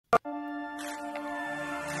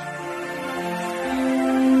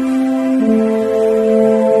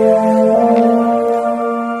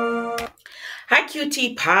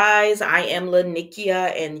cutie pies. I am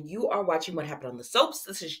Lanikia, and you are watching What Happened on the Soaps.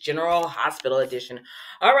 This is General Hospital Edition.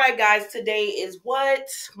 All right, guys, today is what?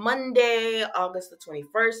 Monday, August the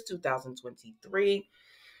 21st, 2023.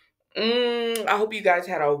 I hope you guys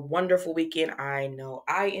had a wonderful weekend. I know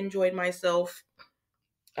I enjoyed myself.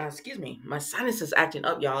 Excuse me, my sinus is acting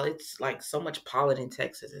up, y'all. It's like so much pollen in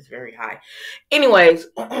Texas. It's very high. Anyways,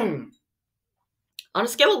 on a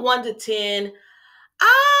scale of 1 to 10,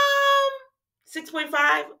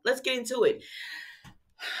 6.5. Let's get into it.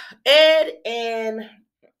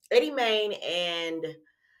 Eddie Main and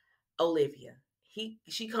Olivia.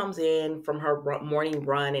 She comes in from her morning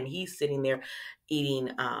run, and he's sitting there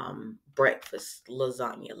eating breakfast,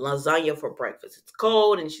 lasagna for breakfast. It's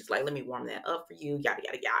cold, and she's like, "Let me warm that up for you." Yada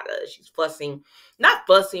yada yada. She's not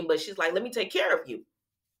fussing, but she's like, "Let me take care of you."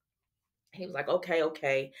 He was like, "Okay,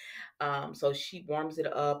 okay." So she warms it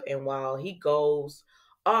up, and while he goes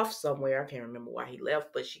off somewhere, I can't remember why he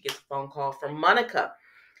left, but she gets a phone call from Monica.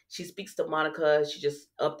 She speaks to Monica. She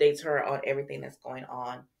just updates her on everything that's going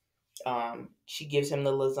on. She gives him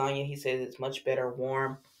the lasagna. He says it's much better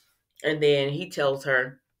warm. And then he tells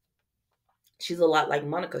her she's a lot like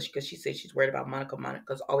Monica because she says she's worried about Monica.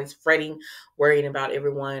 Monica's always fretting, worrying about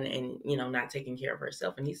everyone and, not taking care of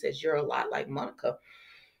herself. And he says, "You're a lot like Monica."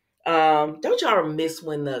 Don't y'all miss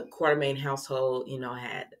when the Quartermain household,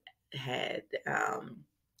 had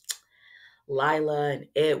Lila and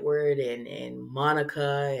Edward and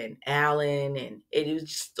Monica and Alan, and it was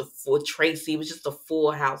just the full Tracy. It was just a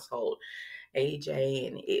full household. AJ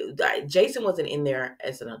and Jason wasn't in there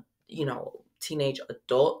as a teenage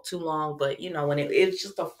adult too long, but when it was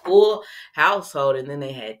just a full household, and then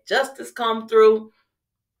they had Justice come through.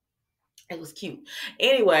 It was cute.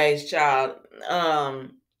 Anyways, child.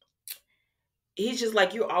 He's just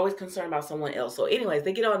like, "You're always concerned about someone else." So anyways,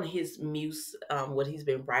 they get on his muse, what he's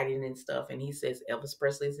been writing and stuff. And he says Elvis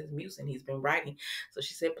Presley is his muse and he's been writing. So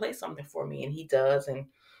she said, "Play something for me." And he does. And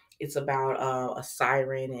it's about a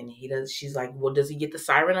siren. And she's like, "Well, does he get the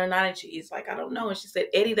siren or not?" And he's like, "I don't know." And she said,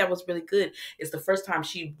 "Eddie, that was really good." It's the first time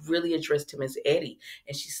she really addressed him as Eddie.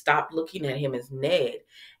 And she stopped looking at him as Ned.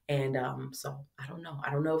 And so I don't know.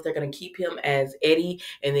 I don't know if they're going to keep him as Eddie,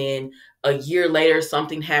 and then a year later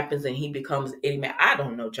something happens and he becomes Eddie Man. I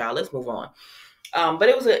don't know, child. Let's move on. But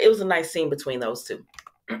it was a nice scene between those two.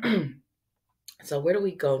 So where do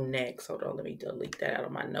we go next? Hold on, let me delete that out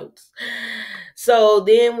of my notes. So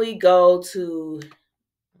then we go to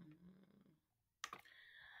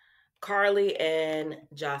Carly and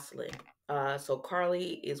Jocelyn. So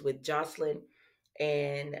Carly is with Jocelyn,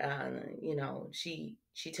 and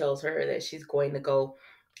she tells her that she's going to go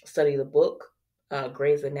study the book,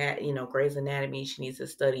 Grey's Anatomy. She needs to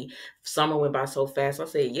study. Summer went by so fast. I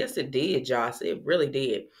said, "Yes, it did, Joss. It really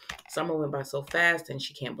did." Summer went by so fast, and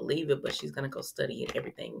she can't believe it, but she's gonna go study and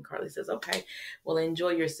everything. And Carly says, "Okay, well, enjoy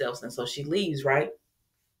yourselves." And so she leaves, right?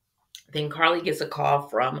 Then Carly gets a call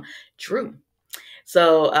from Drew.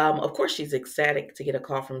 So, of course, she's ecstatic to get a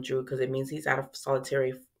call from Drew because it means he's out of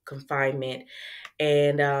solitary confinement.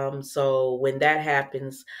 And so when that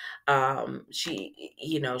happens,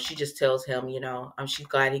 she just tells him, she's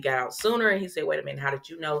glad he got out sooner. And he said, "Wait a minute, how did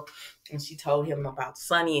you know?" And she told him about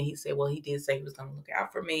Sonny, and he said, "Well, he did say he was going to look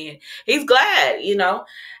out for me," and he's glad,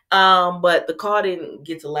 But the call didn't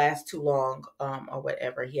get to last too long, or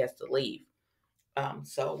whatever. He has to leave.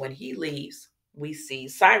 So when he leaves, we see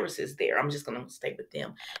Cyrus is there. I'm just going to stay with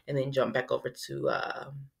them and then jump back over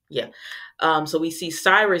to, so we see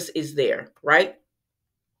Cyrus is there, right?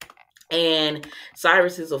 And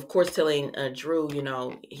Cyrus is, of course, telling Drew,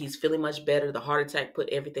 he's feeling much better. The heart attack put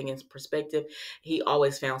everything in perspective. He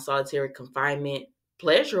always found solitary confinement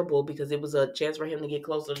pleasurable because it was a chance for him to get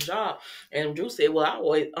closer to the job. And Drew said, "Well,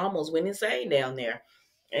 I almost went insane down there."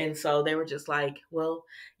 And so they were just like, "Well,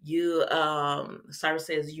 Cyrus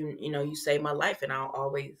says, you saved my life, and I'll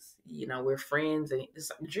always, we're friends." And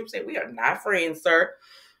Drew said, "We are not friends, sir."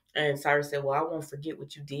 And Cyrus said, "Well, I won't forget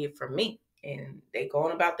what you did for me." And they go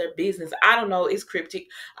on about their business. I don't know. It's cryptic.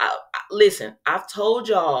 Listen, I've told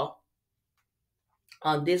y'all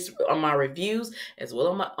on my reviews as well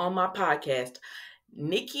on my podcast,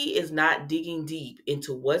 Nikki is not digging deep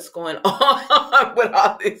into what's going on with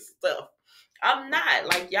all this stuff. I'm not.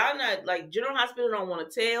 Like, y'all not, like, General Hospital don't want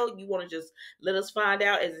to tell. You want to just let us find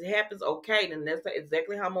out as it happens. Okay, then that's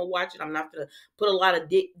exactly how I'm going to watch it. I'm not going to put a lot of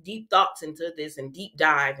deep thoughts into this and deep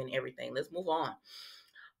dive and everything. Let's move on.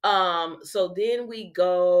 So then we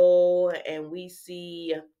go and we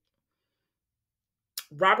see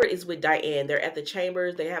Robert is with Diane. They're at the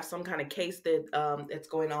chambers. They have some kind of case that's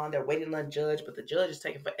going on. They're waiting on the judge, but the judge is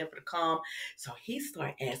taking forever to come. So he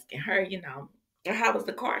started asking her, And how was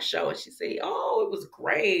the car show? And she said, oh, it was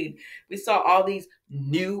great. We saw all these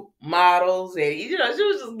new models, and she was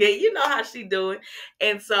just getting, how she doing.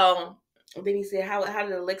 And so then he said, how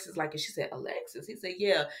did Alexis like it? She said, Alexis. He said,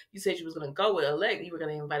 yeah, you said you was gonna go with Alexis. You were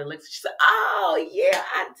gonna invite Alexis. She said, oh yeah,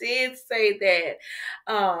 I did say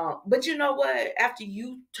that. But you know what? After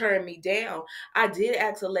you turned me down, I did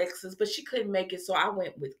ask Alexis, but she couldn't make it, so I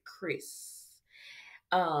went with Chris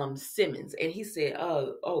Simmons. And he said,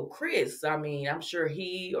 oh, Chris, I mean, I'm sure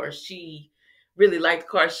he or she really liked the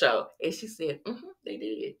car show. And she said, they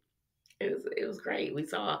did. It was great. We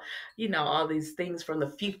saw, all these things from the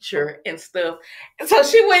future and stuff. And so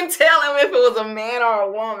she wouldn't tell him if it was a man or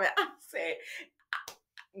a woman. I said,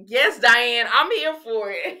 yes, Diane, I'm here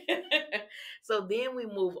for it. So then we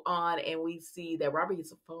move on and we see that Robert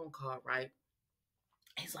gets a phone call, right?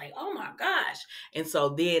 He's like, oh my gosh. And so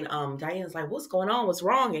then Diane's like, what's going on? What's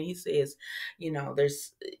wrong? And he says, is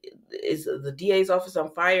the DA's office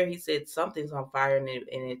on fire? He said something's on fire and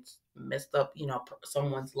it's messed up,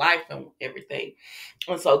 someone's life and everything.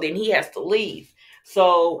 And so then he has to leave.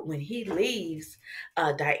 So when he leaves,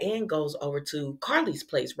 Diane goes over to Carly's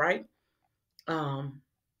place, right?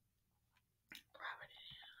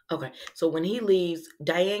 Okay, so when he leaves,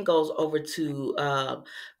 Diane goes over to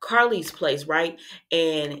Carly's place, right?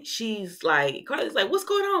 And Carly's like, "What's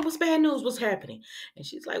going on? What's bad news? What's happening?" And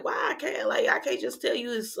she's like, "Why I can't just tell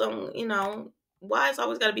you it's why it's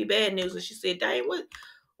always got to be bad news?" And she said, "Diane,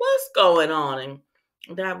 what's going on?"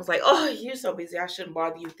 And Diane was like, "Oh, you're so busy. I shouldn't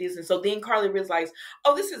bother you with this." And so then Carly realized,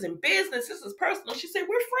 "Oh, this isn't business. This is personal." She said,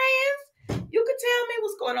 "We're friends. You can tell me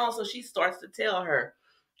what's going on." So she starts to tell her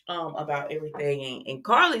about everything. And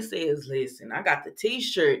Carly says, listen, I got the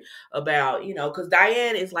t-shirt about, because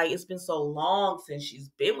Diane is like, it's been so long since she's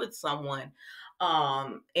been with someone.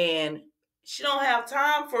 And she don't have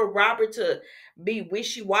time for Robert to be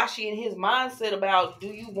wishy-washy in his mindset about do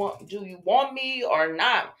you want me or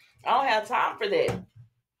not? I don't have time for that.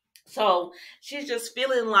 So she's just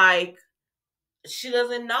feeling like she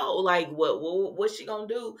doesn't know like what's she gonna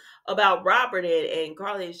do about Robert. And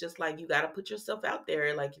Carly is just like, you got to put yourself out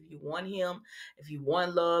there. Like, if you want him, if you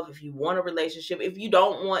want love, if you want a relationship, if you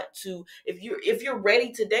don't want to, if you're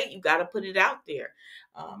ready to date, you got to put it out there.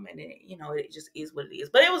 And then, it just is what it is.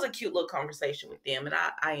 But it was a cute little conversation with them, and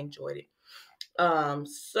I enjoyed it.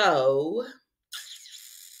 So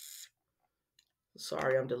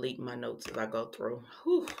sorry, I'm deleting my notes as I go through.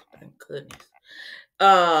 Whew, thank goodness.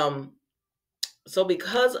 um so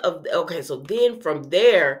because of okay, so then from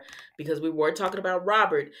there, because we were talking about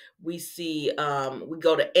Robert, we see we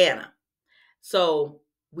go to Anna. So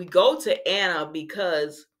we go to Anna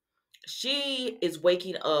because she is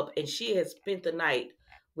waking up and she has spent the night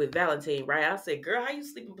with Valentine, right? I said, girl, how you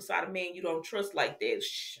sleeping beside a man you don't trust like that?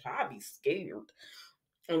 I'd be scared.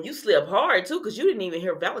 And you slept hard too, because you didn't even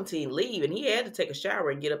hear Valentine leave, and he had to take a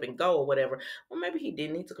shower and get up and go or whatever. Well, maybe he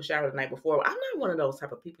didn't. He took a shower the night before. I'm not one of those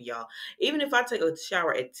type of people, y'all. Even if I take a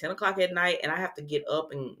shower at 10 o'clock at night and I have to get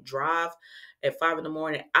up and drive at 5 in the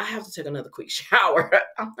morning, I have to take another quick shower.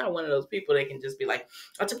 I'm not one of those people that can just be like,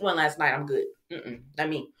 I took one last night, I'm good. Not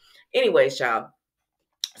me. Anyways, y'all,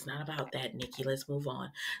 it's not about that, Nikki. Let's move on.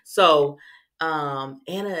 So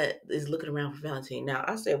Anna is looking around for Valentine. Now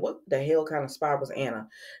I said, what the hell kind of spy was Anna?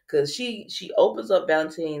 Because she opens up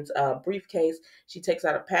Valentine's briefcase. She takes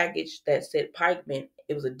out a package that said Pikeman.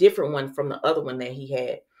 It was a different one from the other one that he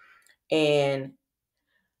had. And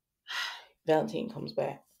Valentine comes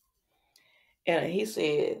back. And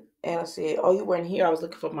Anna said, oh, you weren't here. I was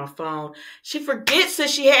looking for my phone. She forgets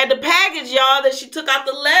that she had the package, y'all, that she took out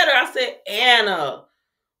the letter. I said, Anna,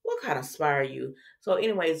 what kind of spy are you? So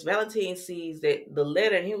anyways, Valentine sees that the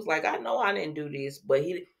letter, and he was like, I know I didn't do this, but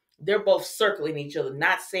they're both circling each other,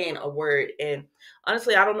 not saying a word. And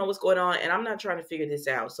honestly, I don't know what's going on, and I'm not trying to figure this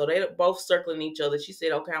out. So they're both circling each other. She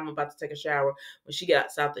said, okay, I'm about to take a shower. When she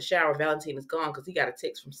gets out the shower, Valentine is gone because he got a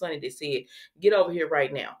text from Sonny that said, get over here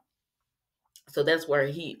right now. So that's where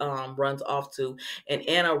he runs off to, and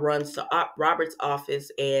Anna runs to Robert's office,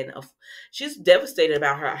 and she's devastated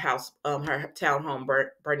about her house, her townhome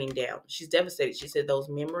burning down. She's devastated. She said those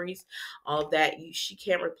memories, all of that, she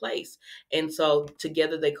can't replace. And so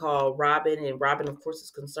together they call Robin, and Robin, of course,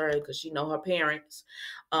 is concerned because she knows her parents.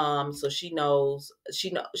 So she knows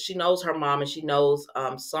her mom, and she knows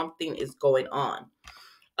something is going on.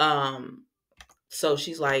 So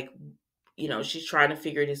she's like, she's trying to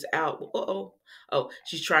figure this out.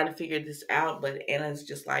 She's trying to figure this out, but Anna's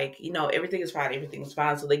just like, everything is fine. Everything is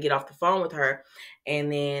fine. So they get off the phone with her.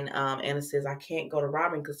 And then Anna says, I can't go to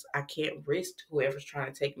Robin because I can't risk whoever's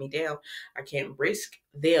trying to take me down. I can't risk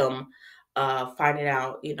them finding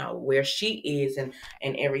out, where she is and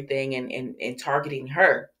everything, and targeting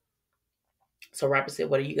her. So Robert said,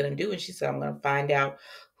 "What are you going to do?" And she said, "I'm going to find out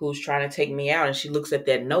who's trying to take me out." And she looks at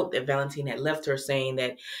that note that Valentine had left her saying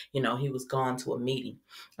that, he was gone to a meeting.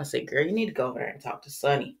 I said, "Girl, you need to go over there and talk to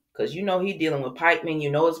Sonny. Because he's dealing with Pikeman.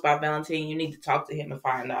 It's about Valentine. You need to talk to him and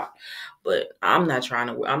find out." But I'm not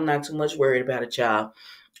too much worried about a child.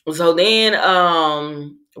 So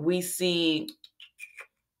then we see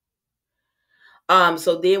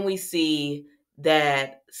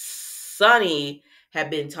that Sonny had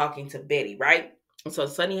been talking to Betty, right? So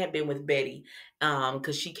Sonny had been with Betty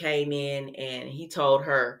because she came in and he told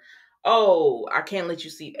her, "Oh, I can't let you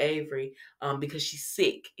see Avery because she's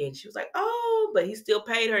sick." And she was like, "Oh," but he still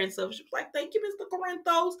paid her and stuff. She was like, "Thank you, Mr.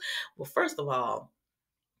 Corinthos." Well, first of all,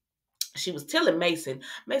 she was telling Mason,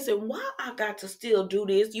 "Why I got to still do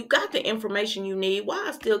this? You got the information you need. Why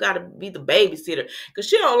I still got to be the babysitter? Because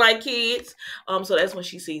she don't like kids." So that's when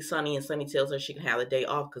she sees Sonny, and Sonny tells her she can have a day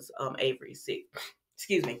off because Avery is sick.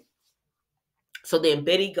 Excuse me. So then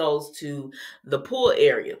Betty goes to the pool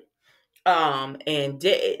area.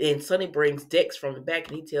 And Sonny brings Dex from the back,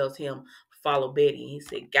 and he tells him, "Follow Betty." He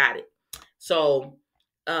said, "Got it." So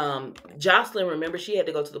Jocelyn, remember, she had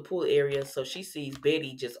to go to the pool area, so she sees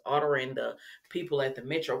Betty just ordering the people at the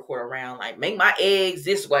Metro Court around, like, "Make my eggs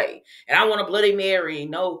this way, and I want a Bloody Mary,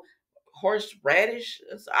 no horseradish."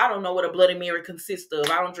 So I don't know what a Bloody Mary consists of.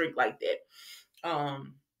 I don't drink like that.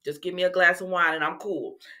 Just give me a glass of wine and I'm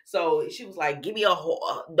cool. So she was like, "Give me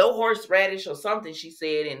no horseradish or something," she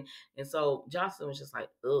said, and so Jocelyn was just like,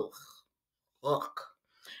 "Ugh, ugh."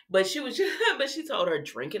 But she was just, but she told her,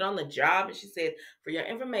 "Drink it on the job." And she said, "For your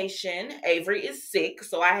information, Avery is sick,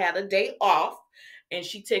 so I had a day off." And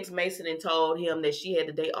she texted Mason and told him that she had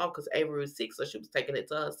the day off because Avery was sick, so she was taking it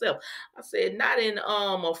to herself. I said, "Not in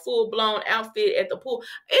a full blown outfit at the pool."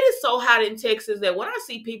 It is so hot in Texas that when I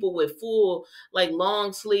see people with full, like,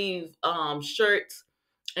 long sleeve shirts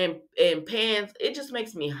and pants, it just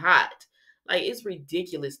makes me hot. Like, it's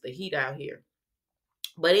ridiculous, the heat out here.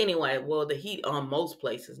 But anyway, well, the heat on most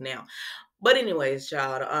places now. But anyways,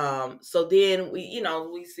 child. So then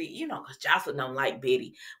we see, because Jocelyn don't like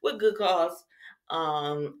Betty with good cause.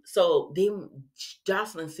 So then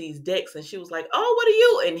Jocelyn sees Dex, and she was like, "Oh, what are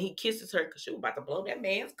you?" And he kisses her because she was about to blow that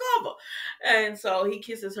man's cover. And so he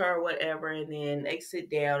kisses her or whatever, and then they sit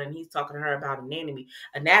down, and he's talking to her about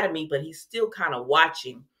anatomy, but he's still kind of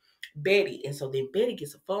watching Betty. And so then Betty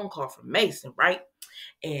gets a phone call from Mason, right?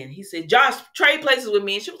 And he said, "Josh, trade places with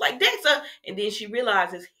me." And she was like, "Dexter." And then she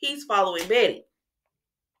realizes he's following Betty.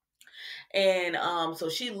 And so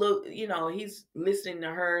she looked, he's listening to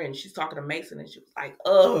her, and she's talking to Mason, and she was like,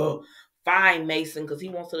 "Oh, fine, Mason," because he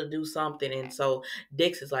wants her to do something. And so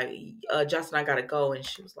Dex is like, "Justin, I gotta go." And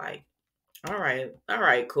she was like, all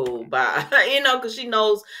right, cool, bye." Because she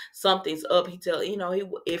knows something's up. If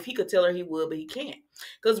he could tell her, he would, but he can't.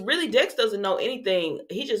 Because really, Dex doesn't know anything.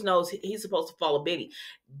 He just knows he's supposed to follow Betty.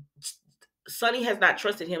 Sonny has not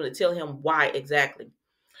trusted him to tell him why exactly.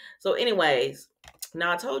 So, anyways,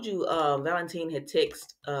 now I told you Valentine had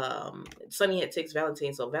Sonny had text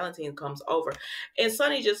Valentine, so Valentine comes over, and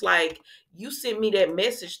Sonny just like, "You sent me that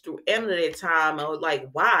message through end of that time." I was like,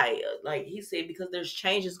 "Why?" Like, he said, "Because there's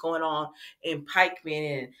changes going on in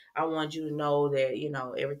Pikeman, and I want you to know that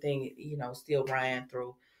everything still ran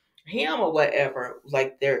through him or whatever,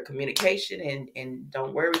 like their communication, and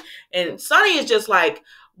don't worry." And Sonny is just like,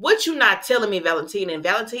 "What you not telling me, Valentine?" And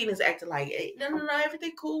Valentine is acting like, "Hey, no,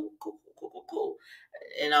 everything cool, cool, cool, cool, cool.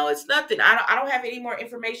 It's nothing. I don't have any more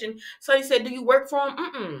information." So he said, "Do you work for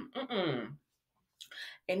him?" Mm-mm.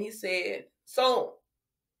 And he said, "So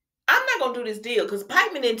I'm not gonna do this deal because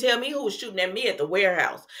Pikeman didn't tell me who was shooting at me at the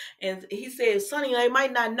warehouse." And he said, "Sonny, they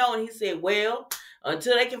might not know." And he said, "Well,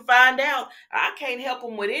 until they can find out, I can't help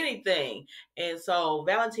them with anything." And so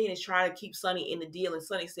Valentine is trying to keep Sonny in the deal. And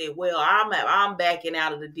Sonny said, "Well, I'm backing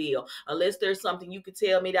out of the deal unless there's something you could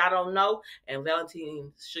tell me that I don't know." And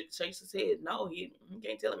Valentine shakes his head. No, he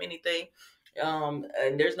can't tell him anything.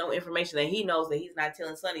 And there's no information that he knows that he's not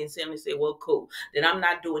telling Sonny. And Sonny said, "Well, cool. Then I'm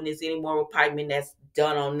not doing this anymore with Pikeman. That's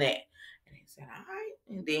done on that." And he said, "All right."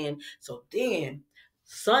 And then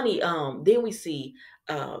Sonny, then we see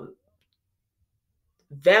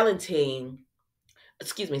Valentine,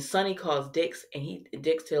 excuse me, Sonny calls Dex, and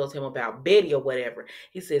Dex tells him about Betty or whatever.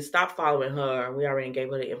 He says, "Stop following her. We already gave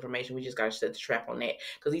her the information. We just got to set the trap on that."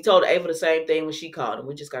 Because he told Ava the same thing when she called him.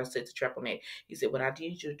 "We just got to set the trap on that." He said, "What I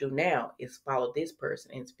need you to do now is follow this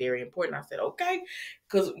person. And it's very important." I said, "Okay."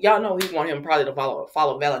 Because y'all know he want him probably to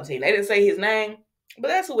follow Valentine. They didn't say his name, but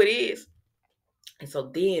that's who it is. And so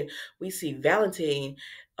then we see Valentine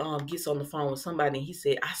gets on the phone with somebody, and he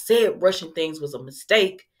said, I said rushing things was a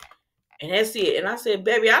mistake. And that's it. And I said,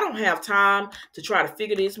 baby, I don't have time to try to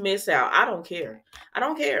figure this mess out. I don't care. I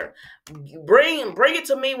don't care. Bring it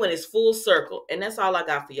to me when it's full circle. And that's all I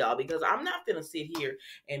got for y'all, because I'm not gonna sit here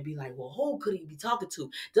and be like, well, who could he be talking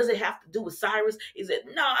to? Does it have to do with Cyrus? Is it?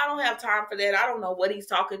 No, I don't have time for that. I don't know what he's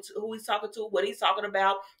talking to, who he's talking to, what he's talking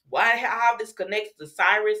about, why, how this connects to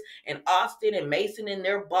Cyrus and Austin and Mason and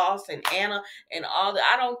their boss and Anna and all that.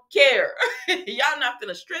 I don't care. Y'all not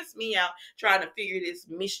gonna stress me out trying to figure this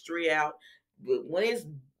mystery out. But when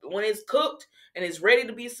it's cooked and it's ready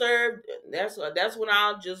to be served, that's when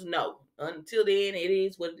I'll just know. Until then, it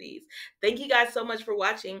is what it is. Thank you guys so much for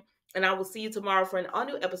watching, and I will see you tomorrow for an all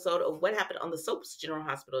new episode of What Happened on the Soaps General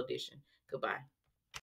Hospital Edition. Goodbye.